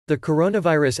The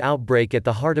coronavirus outbreak at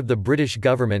the heart of the British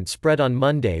government spread on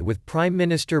Monday, with Prime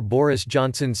Minister Boris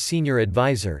Johnson's senior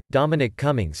advisor, Dominic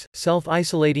Cummings,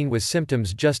 self-isolating with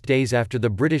symptoms just days after the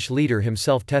British leader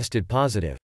himself tested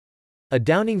positive. A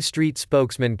Downing Street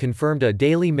spokesman confirmed a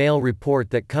Daily Mail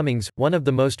report that Cummings, one of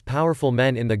the most powerful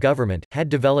men in the government, had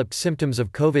developed symptoms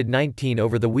of COVID-19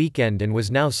 over the weekend and was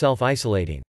now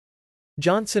self-isolating.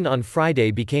 Johnson on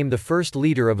Friday became the first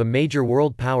leader of a major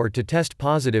world power to test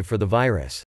positive for the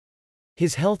virus.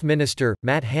 His health minister,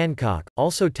 Matt Hancock,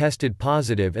 also tested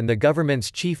positive, and the government's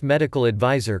chief medical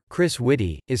advisor, Chris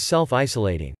Whitty, is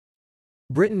self-isolating.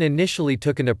 Britain initially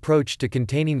took an approach to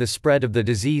containing the spread of the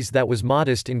disease that was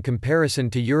modest in comparison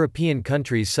to European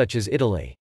countries such as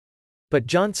Italy. But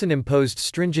Johnson imposed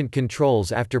stringent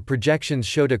controls after projections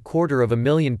showed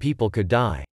 250,000 people could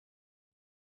die.